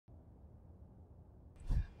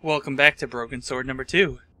Welcome back to Broken Sword number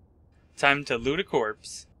 2. Time to loot a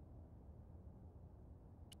corpse.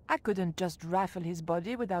 I couldn't just rifle his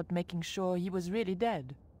body without making sure he was really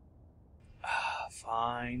dead.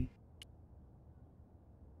 Fine.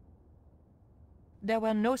 There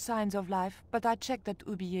were no signs of life, but I checked that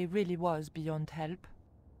Oublié really was beyond help.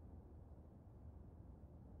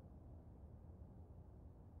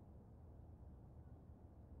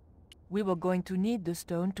 We were going to need the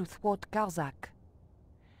stone to thwart Karzak.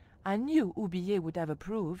 I knew Oublié would have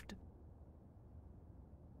approved.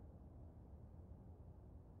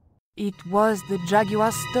 It was the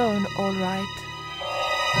Jaguar stone, all right.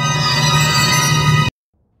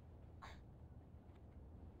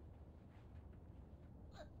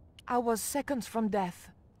 I was seconds from death.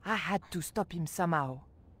 I had to stop him somehow.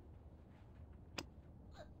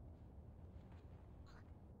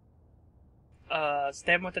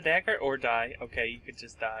 Stab him with a dagger or die? Okay, you could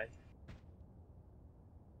just die.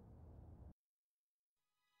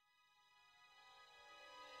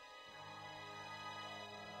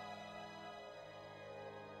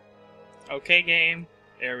 Okay, game.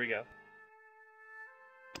 There we go.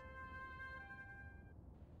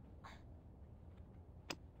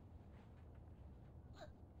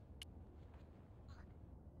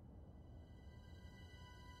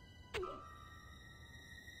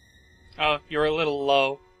 Oh, you're a little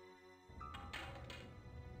low.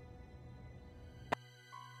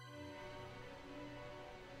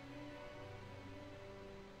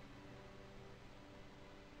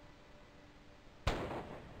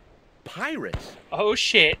 Pirates? Oh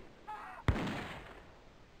shit.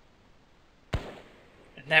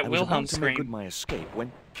 And that I was Wilhelm about to make good scream. my escape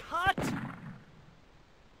when... Cut!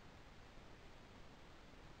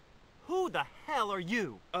 Who the hell are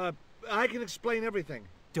you? I can explain everything.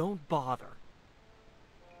 Don't bother.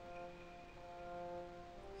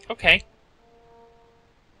 Okay.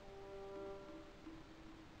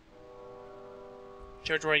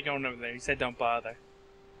 George, where are you going over there? You said don't bother.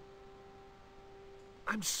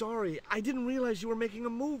 I'm sorry. I didn't realize you were making a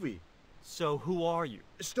movie. So who are you?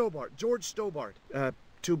 Stobart. George Stobart.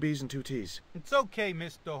 2 B's and 2 T's. It's okay,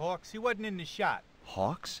 Mr. Hawks. He wasn't in the shot.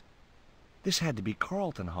 Hawks? This had to be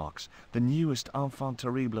Carlton Hawks, the newest enfant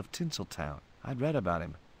terrible of Tinseltown. I'd read about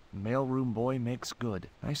him. Mailroom boy makes good.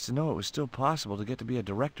 Nice to know it was still possible to get to be a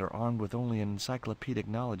director armed with only an encyclopedic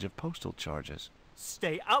knowledge of postal charges.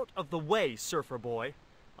 Stay out of the way, surfer boy.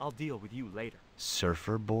 I'll deal with you later.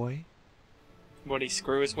 Surfer boy? Would he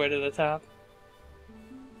screw his way to the top?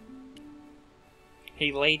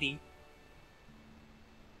 Hey, lady.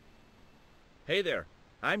 Hey there.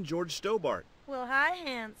 I'm George Stobart. Well, hi,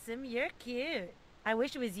 handsome. You're cute. I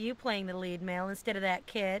wish it was you playing the lead male instead of that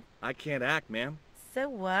kid. I can't act, ma'am. So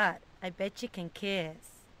what? I bet you can kiss.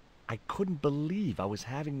 I couldn't believe I was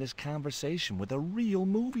having this conversation with a real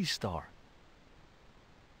movie star.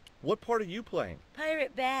 What part are you playing?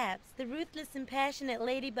 Pirate Babs, the ruthless and passionate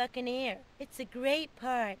lady buccaneer. It's a great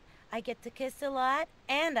part. I get to kiss a lot,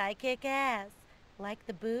 and I kick ass. Like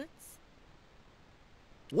the boots?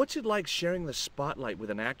 What's it like sharing the spotlight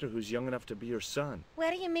with an actor who's young enough to be your son?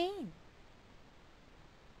 What do you mean?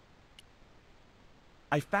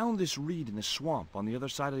 I found this reed in the swamp on the other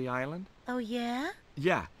side of the island. Oh, yeah?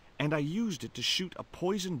 Yeah, and I used it to shoot a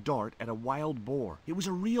poisoned dart at a wild boar. It was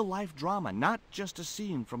a real-life drama, not just a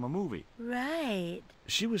scene from a movie. Right.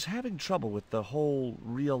 She was having trouble with the whole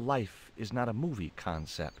real life is not a movie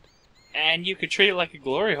concept. And you could treat it like a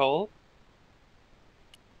glory hole.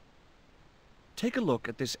 Take a look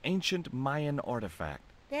at this ancient Mayan artifact.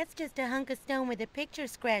 That's just a hunk of stone with a picture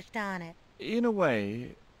scratched on it. In a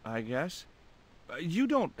way, I guess. You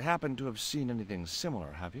don't happen to have seen anything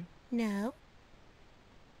similar, have you? No.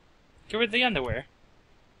 Get rid of the underwear.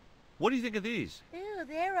 What do you think of these? Ew,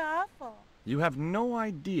 they're awful. You have no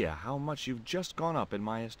idea how much you've just gone up in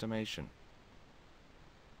my estimation.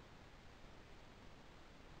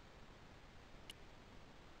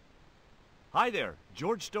 Hi there,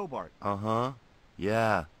 George Stobart. Uh-huh.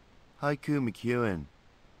 Yeah. Haiku McEwen.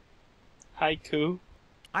 Haiku.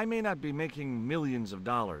 I may not be making millions of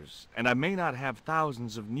dollars, and I may not have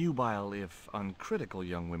thousands of nubile, if uncritical,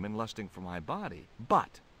 young women lusting for my body,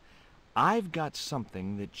 but I've got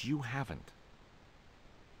something that you haven't.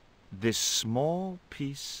 This small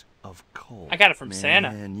piece of coal. I got it from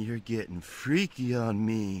Santa. Man, you're getting freaky on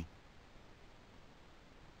me.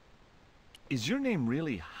 Is your name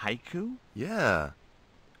really Haiku? Yeah.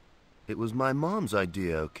 It was my mom's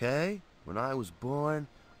idea, okay? When I was born,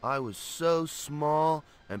 I was so small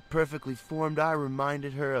and perfectly formed I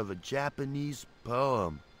reminded her of a Japanese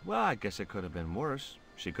poem. Well, I guess it could have been worse.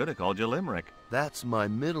 She could have called you Limerick. That's my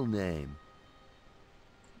middle name.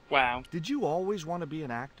 Wow. Did you always want to be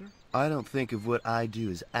an actor? I don't think of what I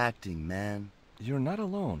do as acting, man. You're not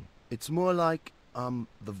alone. It's more like I'm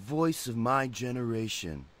the voice of my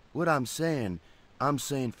generation. What I'm saying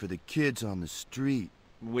for the kids on the street.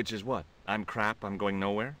 Which is what? I'm crap, I'm going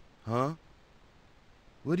nowhere? Huh?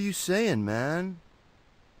 What are you saying, man?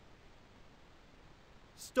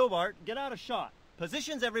 Stobart, get out of shot.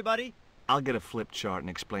 Positions, everybody. I'll get a flip chart and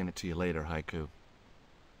explain it to you later, Haiku.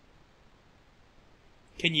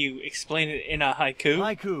 Can you explain it in a haiku?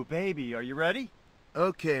 Haiku, baby, are you ready?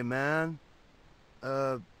 Okay, man.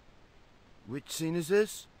 Which scene is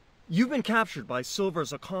this? You've been captured by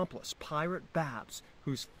Silver's accomplice, Pirate Babs,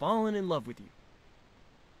 who's fallen in love with you.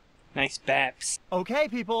 Nice Babs. Okay,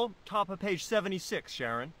 people, top of page 76,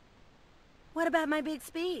 Sharon. What about my big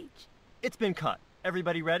speech? It's been cut.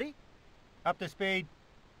 Everybody ready? Up to speed.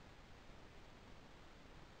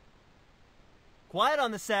 Quiet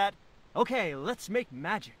on the set. Okay, let's make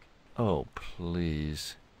magic. Oh,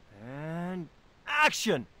 please. And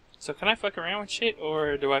action! So can I fuck around with shit,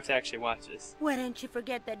 or do I have to actually watch this? Why don't you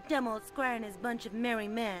forget that dumb old squire and his bunch of merry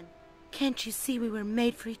men? Can't you see we were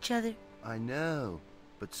made for each other? I know,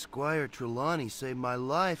 but Squire Trelawney saved my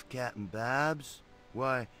life, Captain Babs.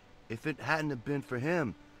 Why, if it hadn't have been for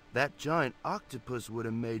him, that giant octopus would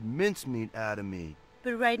have made mincemeat out of me.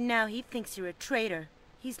 But right now he thinks you're a traitor.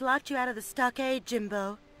 He's locked you out of the stockade,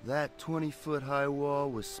 Jimbo. That 20-foot high wall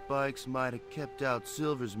with spikes might have kept out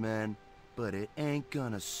Silver's men, but it ain't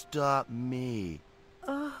gonna stop me.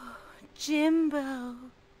 Oh, Jimbo.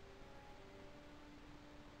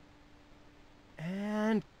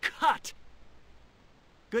 And cut!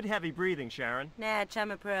 Good heavy breathing, Sharon. Natch, I'm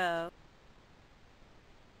a pro.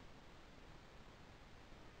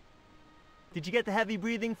 Did you get the heavy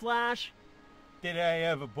breathing, Flash? Did I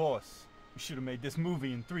ever, boss? We should have made this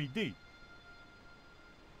movie in 3D.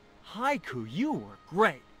 Haiku, you were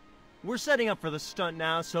great. We're setting up for the stunt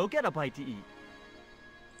now, so get a bite to eat.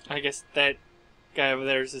 I guess that guy over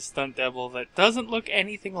there is a stunt devil that doesn't look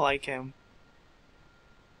anything like him.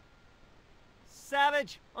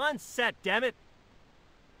 Savage, on set, damn it!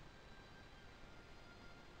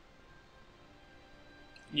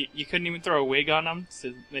 You couldn't even throw a wig on him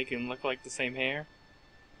to make him look like the same hair?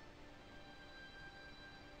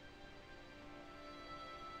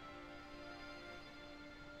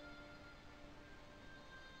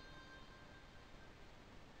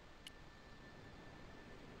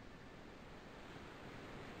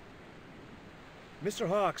 Mr.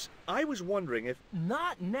 Hawks, I was wondering if...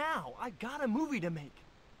 Not now! I got a movie to make.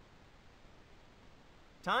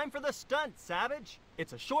 Time for the stunt, Savage!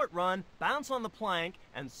 It's a short run, bounce on the plank,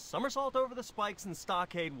 and somersault over the spikes and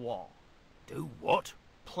stockade wall. Do what?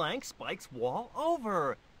 Plank, spikes, wall,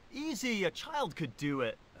 over! Easy, a child could do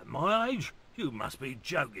it. At my age? You must be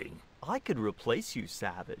joking. I could replace you,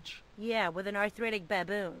 Savage. Yeah, with an arthritic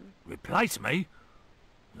baboon. Replace me?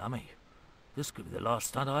 Lummy, this could be the last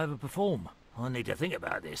stunt I ever perform. I need to think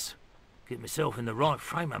about this. Get myself in the right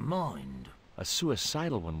frame of mind. A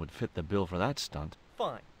suicidal one would fit the bill for that stunt.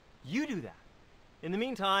 Fine, you do that. In the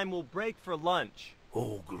meantime, we'll break for lunch.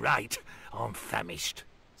 Oh, great. I'm famished.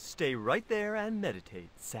 Stay right there and meditate,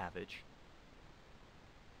 Savage.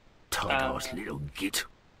 Tight-ass little git.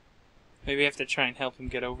 Maybe I have to try and help him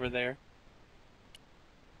get over there.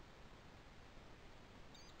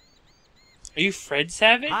 Are you Fred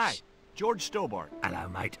Savage? Hi, George Stobart. Hello,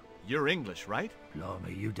 mate. You're English, right?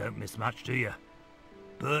 Blimey, you don't miss much, do you?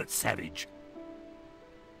 Bert Savage.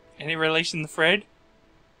 Any relation to Fred?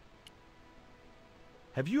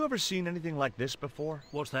 Have you ever seen anything like this before?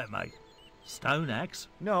 What's that, mate? Stone axe?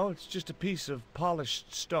 No, it's just a piece of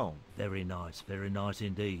polished stone. Very nice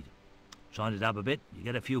indeed. Shine it up a bit, you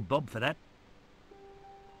get a few bob for that.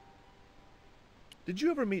 Did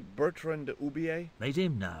you ever meet Bertrand Oubier? Meet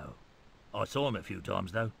him? No. I saw him a few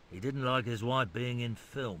times, though. He didn't like his wife being in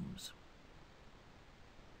films.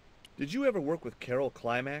 Did you ever work with Carol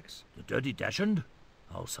Climax? The Dirty Dachshund?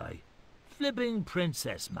 I'll say. Flipping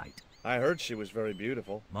princess, mate. I heard she was very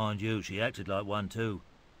beautiful. Mind you, she acted like one, too.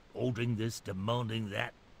 Ordering this, demanding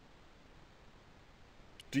that.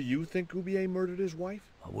 Do you think Oubier murdered his wife?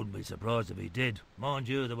 I wouldn't be surprised if he did. Mind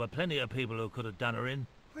you, there were plenty of people who could have done her in.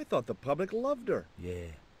 I thought the public loved her. Yeah,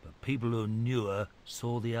 but people who knew her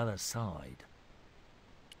saw the other side.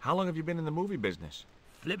 How long have you been in the movie business?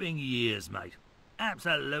 Flipping years, mate.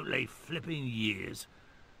 Absolutely flipping years.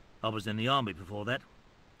 I was in the army before that.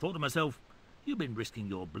 Thought to myself, you've been risking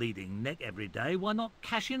your bleeding neck every day, why not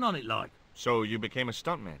cash in on it like? So you became a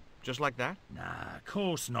stuntman, just like that? Nah, of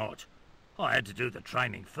course not. I had to do the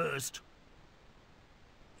training first.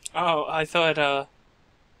 Oh, I thought,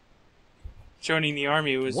 joining the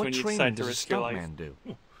army was What when you training decided to does risk a your life. stuntman do?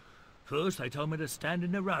 First, they told me to stand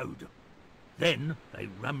in the road. Then, they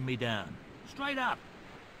run me down. Straight up.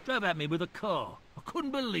 Drove at me with a car. I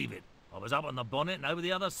couldn't believe it. I was up on the bonnet and over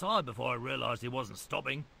the other side before I realised he wasn't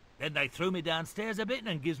stopping. Then they threw me downstairs a bit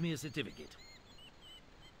and gives me a certificate.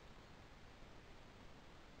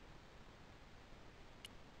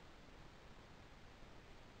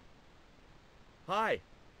 Hi.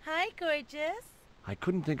 Hi, gorgeous. I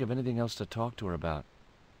couldn't think of anything else to talk to her about.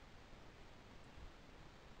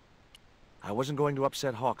 I wasn't going to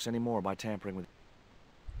upset Hawks anymore by tampering with...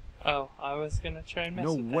 Oh, I was gonna try and mess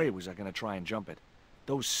No with way that. was I going to try and jump it.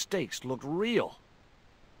 Those stakes looked real.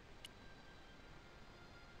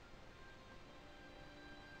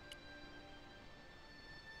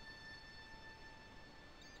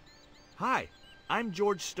 Hi, I'm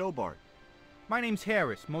George Stobart. My name's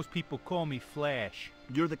Harris. Most people call me Flash.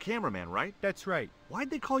 You're the cameraman, right? That's right. Why'd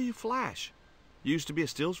they call you Flash? You used to be a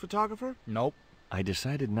stills photographer? Nope. I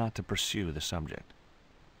decided not to pursue the subject.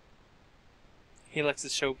 He likes to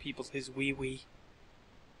show people his wee-wee.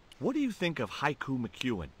 What do you think of Haiku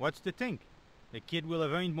McEwen? What's to think? The kid will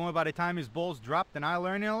have earned more by the time his balls drop than I'll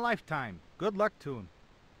earn in a lifetime. Good luck to him.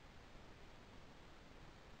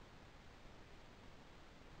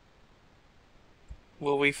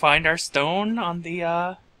 Will we find our stone on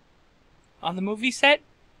the movie set?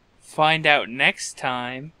 Find out next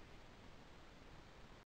time